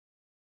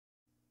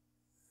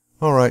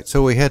Alright,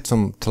 so we had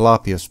some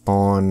tilapia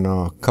spawn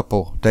a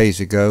couple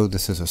days ago.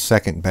 This is a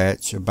second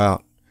batch.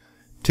 About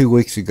 2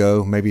 weeks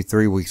ago, maybe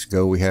 3 weeks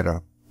ago, we had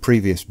a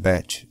previous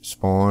batch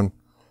spawn.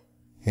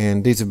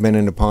 And these have been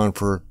in the pond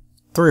for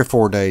 3 or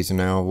 4 days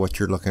now, what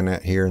you're looking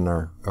at here in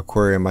our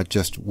aquarium. I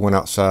just went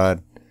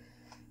outside.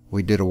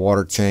 We did a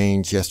water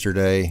change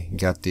yesterday,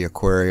 got the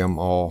aquarium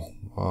all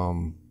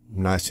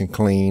nice and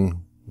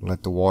clean,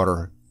 let the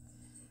water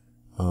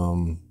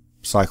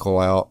cycle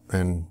out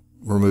and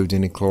removed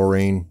any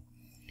chlorine.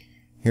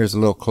 Here's a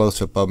little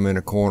close-up of them in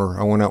a corner.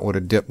 I went out with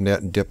a dip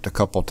net and dipped a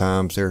couple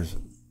times. There's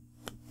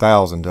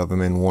thousands of them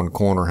in one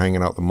corner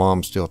hanging out. The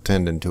mom's still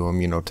tending to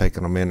them, you know,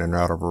 taking them in and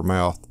out of her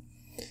mouth.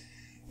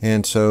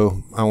 And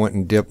so I went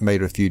and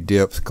made a few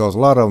dips, because a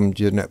lot of them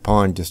in that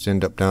pond just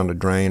end up down the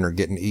drain or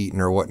getting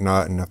eaten or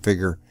whatnot. And I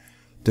figure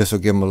this will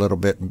give them a little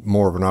bit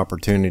more of an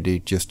opportunity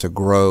just to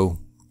grow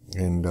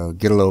and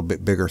get a little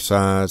bit bigger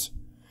size.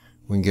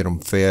 We can get them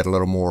fed a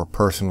little more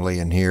personally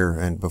in here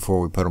and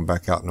before we put them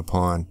back out in the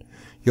pond.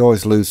 You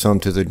always lose some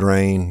to the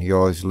drain. You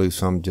always lose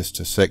some just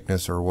to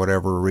sickness or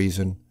whatever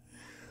reason.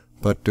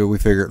 But we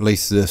figure at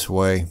least this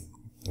way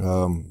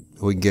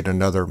we can get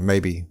another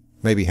maybe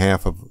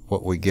half of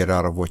what we get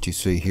out of what you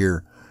see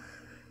here.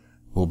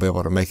 We'll be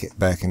able to make it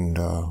back and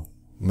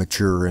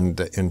mature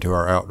into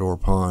our outdoor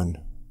pond.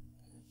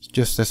 It's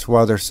just that's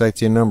why there's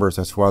safety in numbers.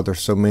 That's why there's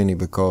so many,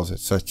 because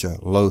it's such a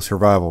low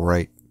survival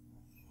rate.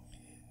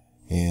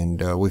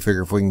 And we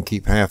figure if we can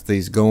keep half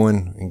these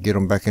going and get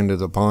them back into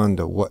the pond,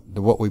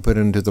 what we put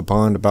into the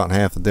pond, about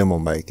half of them will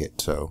make it.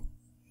 So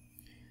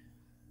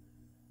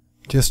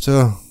just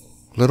a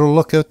little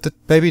look at the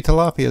baby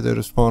tilapia that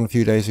was spawned a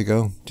few days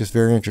ago. Just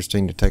very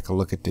interesting to take a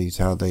look at these,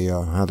 how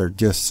they're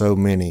just so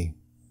many,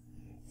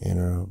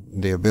 and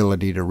the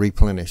ability to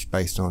replenish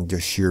based on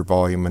just sheer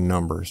volume and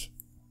numbers.